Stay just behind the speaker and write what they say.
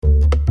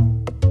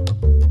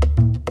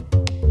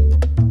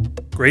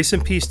Grace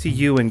and peace to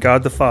you and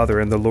God the Father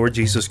and the Lord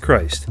Jesus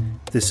Christ.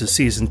 This is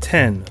Season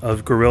 10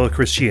 of Guerrilla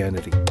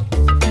Christianity.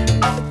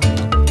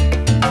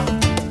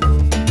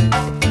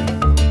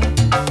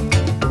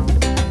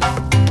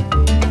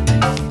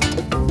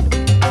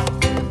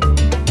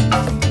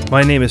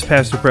 My name is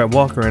Pastor Brett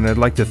Walker, and I'd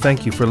like to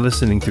thank you for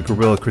listening to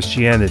Guerrilla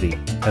Christianity,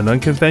 an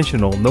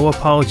unconventional,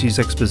 no-apologies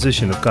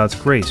exposition of God's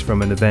grace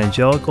from an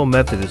evangelical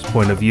Methodist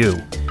point of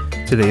view.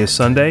 Today is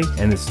Sunday,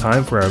 and it's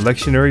time for our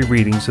lectionary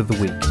readings of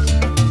the week.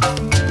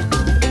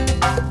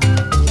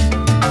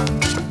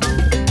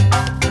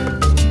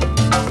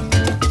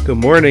 Good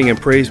morning, and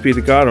praise be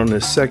to God on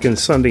this second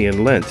Sunday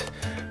in Lent,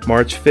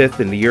 March 5th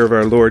in the year of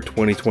our Lord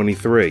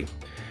 2023.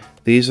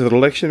 These are the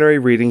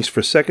lectionary readings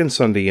for second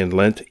Sunday in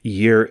Lent,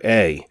 Year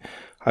A.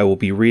 I will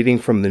be reading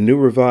from the New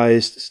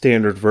Revised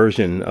Standard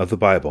Version of the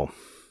Bible.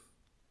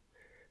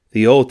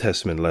 The Old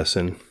Testament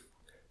lesson,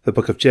 the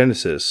book of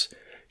Genesis,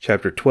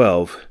 chapter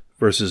 12,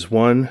 verses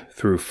 1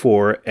 through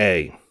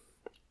 4a.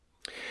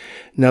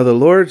 Now the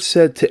Lord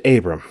said to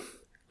Abram,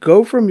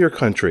 "Go from your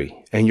country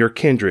and your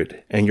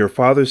kindred and your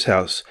father's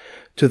house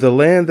to the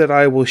land that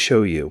I will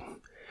show you.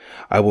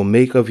 I will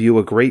make of you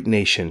a great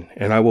nation,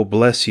 and I will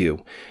bless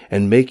you,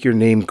 and make your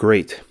name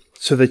great,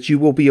 so that you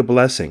will be a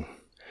blessing.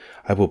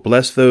 I will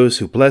bless those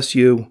who bless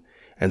you,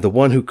 and the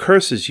one who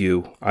curses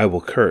you I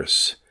will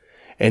curse.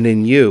 And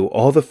in you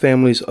all the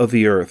families of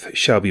the earth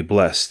shall be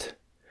blessed."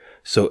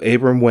 So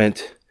Abram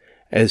went,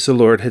 as the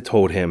Lord had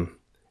told him,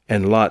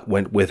 and Lot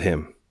went with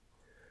him.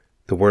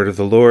 The word of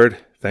the Lord,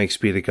 thanks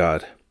be to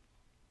God.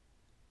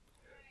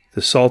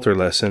 The Psalter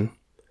lesson,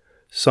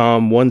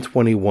 Psalm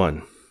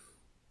 121.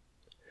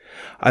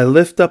 I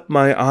lift up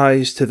my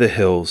eyes to the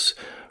hills.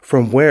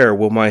 From where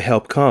will my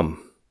help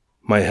come?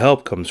 My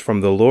help comes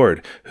from the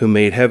Lord, who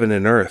made heaven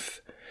and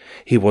earth.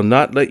 He will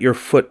not let your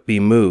foot be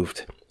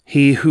moved.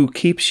 He who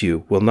keeps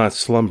you will not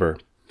slumber.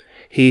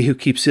 He who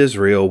keeps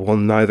Israel will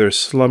neither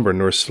slumber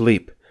nor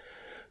sleep.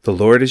 The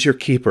Lord is your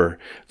keeper.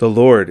 The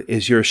Lord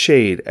is your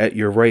shade at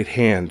your right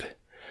hand.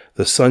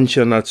 The sun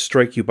shall not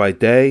strike you by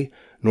day,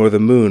 nor the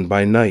moon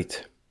by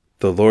night.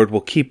 The Lord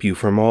will keep you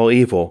from all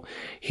evil.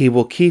 He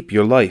will keep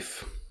your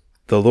life.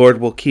 The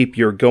Lord will keep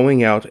your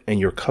going out and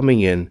your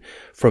coming in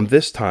from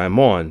this time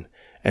on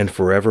and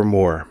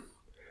forevermore.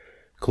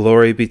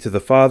 Glory be to the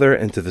Father,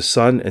 and to the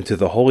Son, and to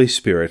the Holy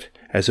Spirit,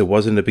 as it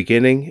was in the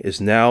beginning, is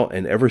now,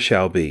 and ever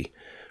shall be,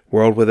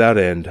 world without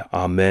end.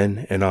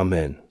 Amen and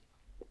amen.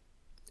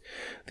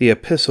 The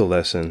Epistle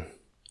lesson,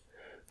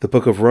 the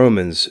book of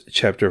Romans,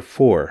 chapter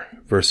 4,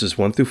 verses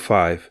 1 through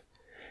 5,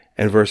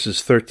 and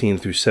verses 13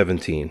 through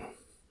 17.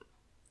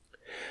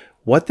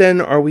 What then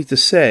are we to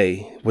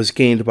say was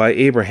gained by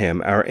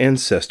Abraham, our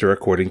ancestor,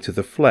 according to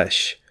the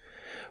flesh?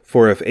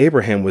 For if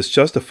Abraham was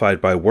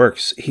justified by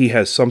works, he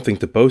has something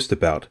to boast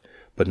about,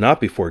 but not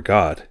before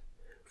God.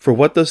 For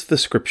what does the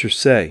Scripture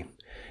say?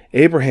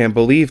 Abraham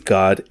believed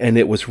God, and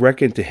it was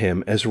reckoned to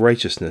him as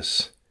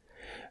righteousness.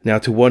 Now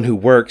to one who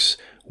works,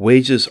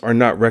 wages are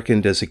not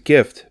reckoned as a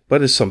gift,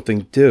 but as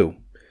something due.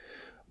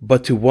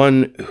 But to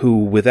one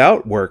who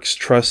without works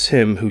trusts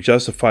him who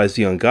justifies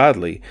the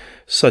ungodly,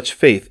 such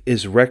faith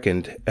is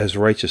reckoned as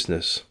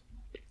righteousness.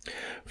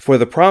 For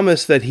the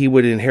promise that he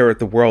would inherit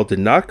the world did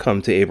not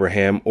come to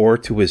Abraham or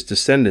to his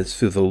descendants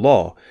through the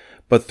law,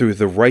 but through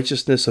the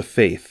righteousness of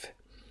faith.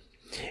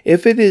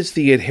 If it is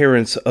the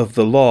adherents of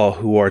the law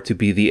who are to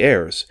be the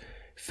heirs,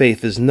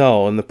 faith is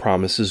null and the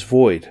promise is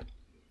void.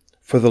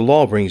 For the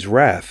law brings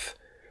wrath,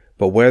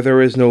 but where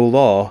there is no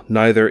law,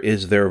 neither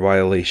is there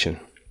violation.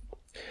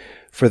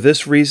 For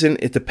this reason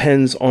it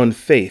depends on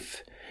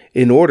faith,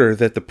 in order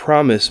that the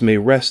promise may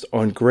rest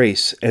on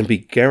grace and be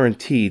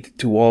guaranteed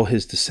to all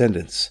his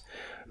descendants,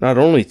 not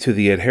only to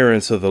the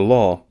adherents of the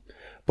law,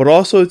 but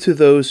also to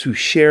those who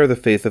share the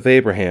faith of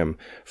Abraham,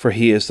 for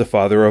he is the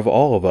father of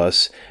all of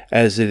us,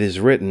 as it is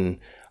written,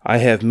 "I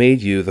have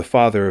made you the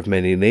father of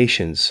many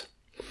nations,"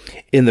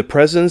 in the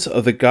presence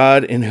of the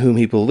God in whom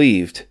he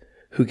believed,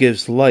 who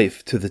gives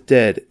life to the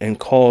dead and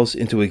calls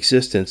into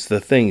existence the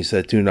things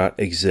that do not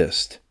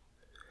exist.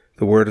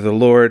 The word of the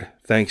Lord,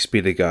 thanks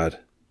be to God.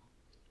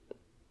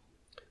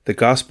 The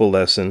Gospel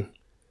lesson,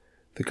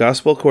 the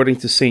Gospel according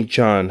to St.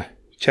 John,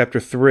 chapter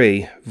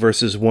 3,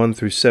 verses 1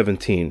 through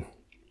 17.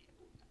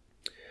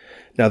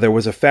 Now there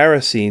was a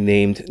Pharisee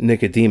named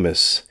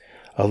Nicodemus,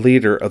 a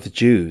leader of the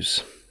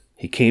Jews.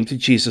 He came to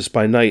Jesus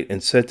by night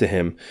and said to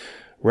him,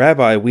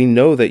 "Rabbi, we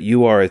know that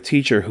you are a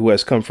teacher who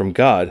has come from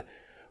God,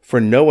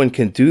 for no one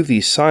can do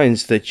these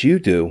signs that you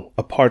do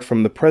apart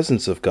from the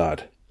presence of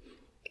God."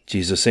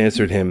 Jesus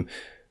answered him,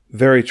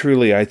 "Very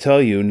truly I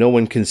tell you, no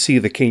one can see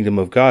the kingdom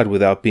of God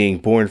without being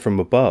born from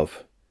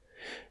above."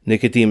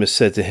 Nicodemus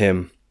said to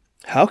him,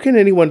 "How can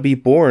anyone be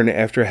born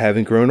after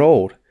having grown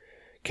old?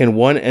 Can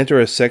one enter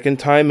a second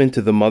time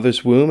into the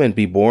mother's womb and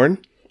be born?"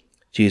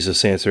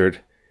 Jesus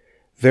answered,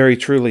 "Very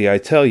truly I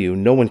tell you,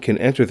 no one can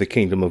enter the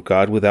kingdom of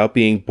God without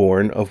being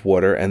born of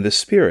water and the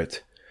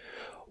Spirit.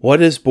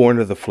 What is born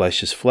of the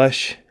flesh is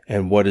flesh,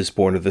 and what is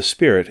born of the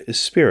Spirit is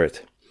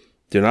spirit.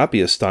 Do not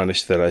be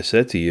astonished that I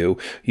said to you,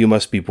 you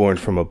must be born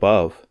from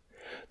above.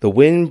 The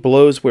wind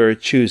blows where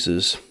it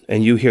chooses,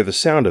 and you hear the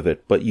sound of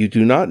it, but you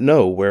do not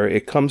know where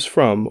it comes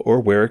from or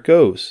where it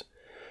goes.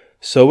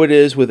 So it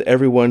is with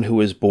everyone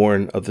who is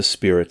born of the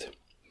Spirit."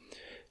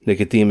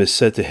 Nicodemus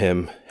said to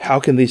him, "How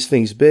can these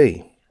things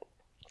be?"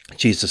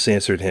 Jesus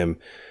answered him,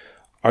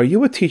 "Are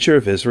you a teacher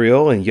of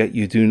Israel, and yet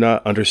you do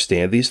not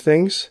understand these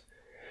things?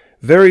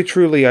 Very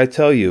truly I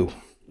tell you,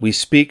 we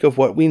speak of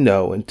what we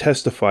know and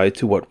testify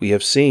to what we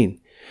have seen,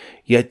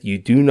 yet you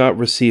do not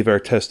receive our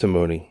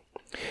testimony.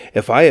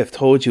 If I have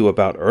told you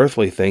about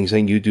earthly things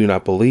and you do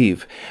not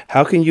believe,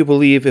 how can you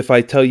believe if I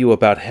tell you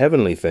about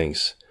heavenly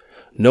things?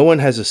 No one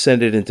has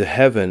ascended into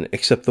heaven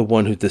except the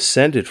one who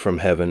descended from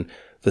heaven,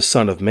 the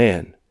Son of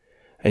Man.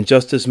 And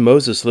just as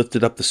Moses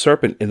lifted up the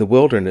serpent in the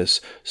wilderness,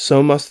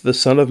 so must the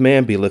Son of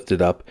Man be lifted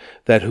up,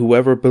 that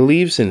whoever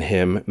believes in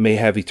him may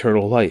have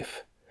eternal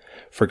life.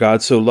 For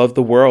God so loved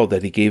the world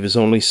that he gave his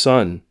only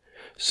Son,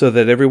 so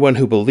that everyone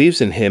who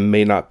believes in him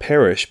may not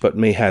perish but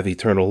may have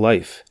eternal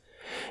life.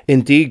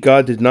 Indeed,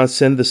 God did not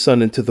send the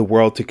Son into the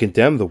world to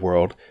condemn the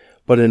world,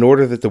 but in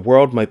order that the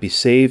world might be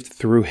saved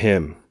through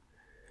him."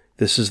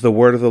 This is the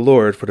word of the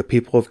Lord for the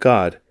people of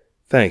God.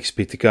 Thanks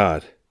be to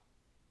God.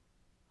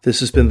 This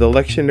has been the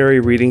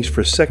lectionary readings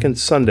for Second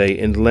Sunday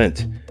in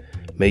Lent.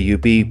 May you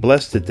be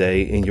blessed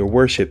today in your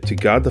worship to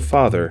God the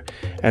Father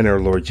and our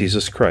Lord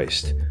Jesus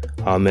Christ.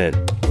 Amen.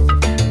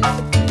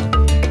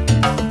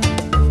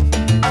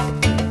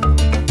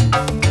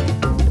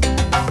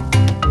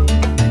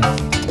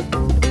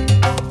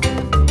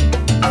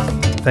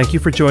 Thank you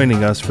for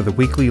joining us for the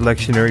weekly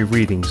lectionary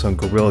readings on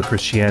Guerrilla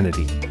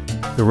Christianity.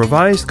 The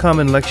Revised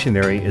Common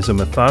Lectionary is a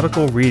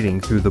methodical reading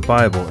through the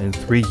Bible in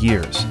 3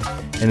 years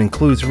and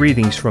includes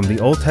readings from the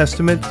Old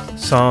Testament,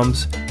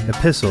 Psalms,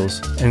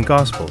 Epistles, and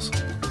Gospels.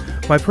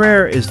 My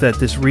prayer is that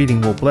this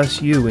reading will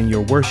bless you in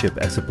your worship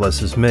as it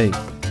blesses me.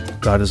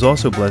 God has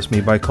also blessed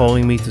me by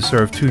calling me to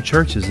serve 2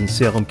 churches in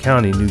Salem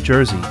County, New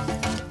Jersey,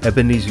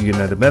 Ebenezer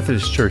United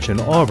Methodist Church in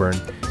Auburn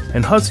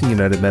and Hudson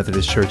United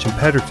Methodist Church in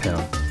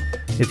Peddertown.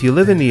 If you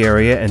live in the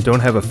area and don't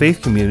have a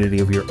faith community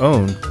of your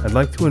own, I'd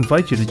like to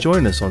invite you to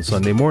join us on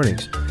Sunday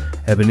mornings.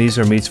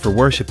 Ebenezer meets for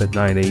worship at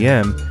 9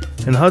 a.m.,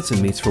 and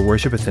Hudson meets for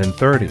worship at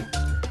 10:30.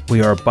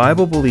 We are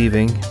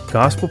Bible-believing,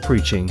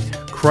 gospel-preaching,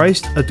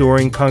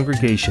 Christ-adoring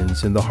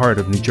congregations in the heart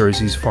of New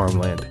Jersey's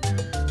farmland.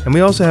 And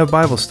we also have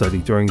Bible study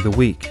during the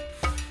week.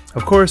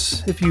 Of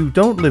course, if you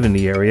don't live in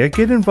the area,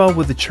 get involved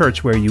with the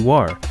church where you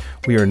are.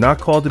 We are not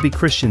called to be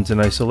Christians in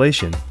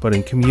isolation, but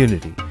in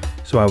community.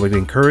 So I would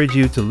encourage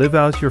you to live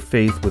out your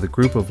faith with a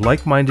group of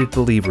like-minded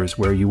believers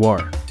where you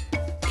are.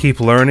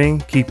 Keep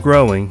learning, keep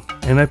growing,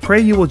 and I pray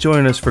you will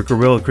join us for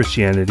Guerrilla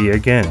Christianity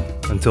again.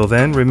 Until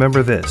then,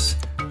 remember this: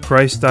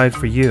 Christ died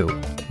for you.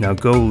 Now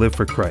go live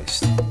for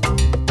Christ.